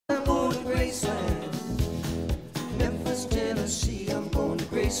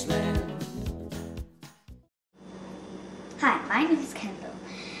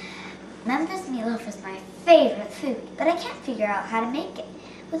Memphis meatloaf is my favorite food, but I can't figure out how to make it.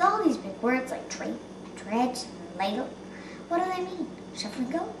 With all these big words like drape, dredge, and ladle, what do they mean? Chef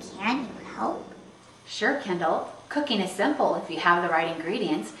Lingo, can you help? Sure, Kendall. Cooking is simple if you have the right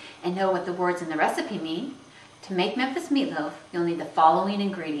ingredients and know what the words in the recipe mean. To make Memphis meatloaf, you'll need the following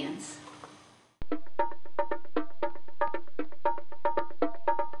ingredients.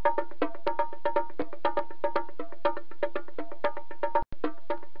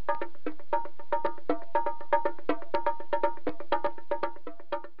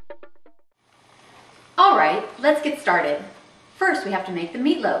 Alright, let's get started. First, we have to make the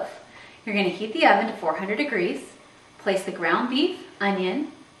meatloaf. You're going to heat the oven to 400 degrees, place the ground beef,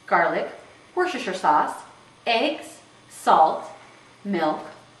 onion, garlic, Worcestershire sauce, eggs, salt, milk,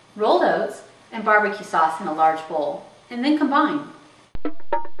 rolled oats, and barbecue sauce in a large bowl, and then combine.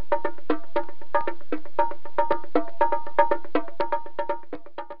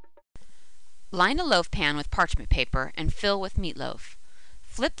 Line a loaf pan with parchment paper and fill with meatloaf.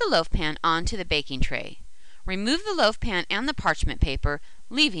 Flip the loaf pan onto the baking tray. Remove the loaf pan and the parchment paper,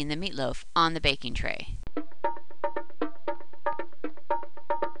 leaving the meatloaf on the baking tray.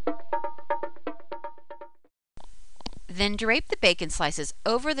 Then drape the bacon slices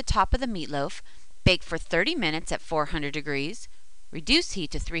over the top of the meatloaf, bake for 30 minutes at 400 degrees, reduce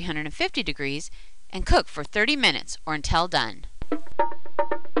heat to 350 degrees, and cook for 30 minutes or until done.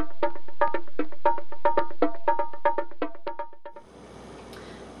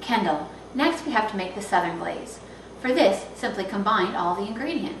 Kendall, next we have to make the southern glaze. For this, simply combine all the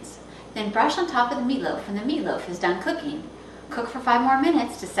ingredients. Then brush on top of the meatloaf when the meatloaf is done cooking. Cook for 5 more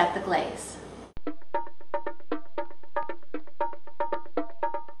minutes to set the glaze.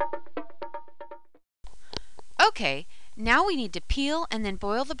 Okay, now we need to peel and then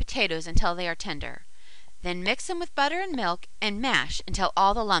boil the potatoes until they are tender. Then mix them with butter and milk and mash until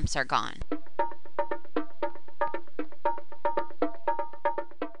all the lumps are gone.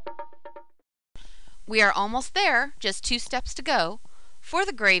 We are almost there, just 2 steps to go. For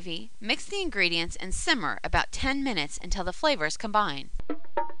the gravy, mix the ingredients and simmer about 10 minutes until the flavors combine.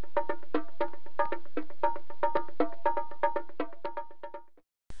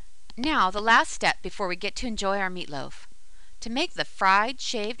 Now the last step before we get to enjoy our meatloaf. To make the fried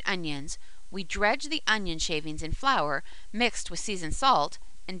shaved onions, we dredge the onion shavings in flour mixed with seasoned salt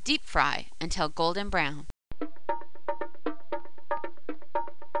and deep fry until golden brown.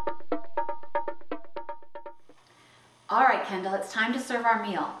 Alright, Kendall, it's time to serve our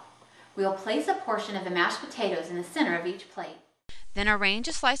meal. We will place a portion of the mashed potatoes in the center of each plate. Then arrange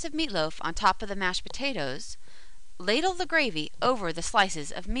a slice of meatloaf on top of the mashed potatoes. Ladle the gravy over the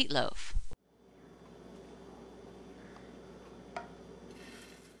slices of meatloaf.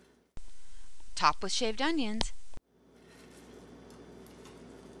 Top with shaved onions.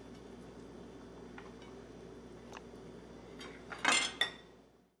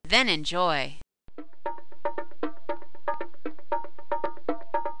 Then enjoy.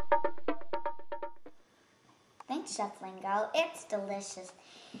 Thanks, Chef Lingo. It's delicious.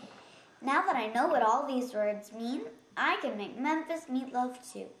 Now that I know what all these words mean, I can make Memphis meatloaf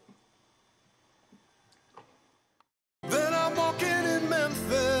too. Then I'm walking in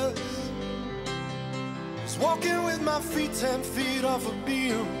Memphis, just walking with my feet 10 feet off a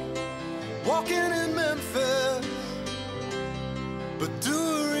beam. Walking in Memphis, but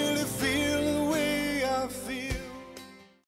do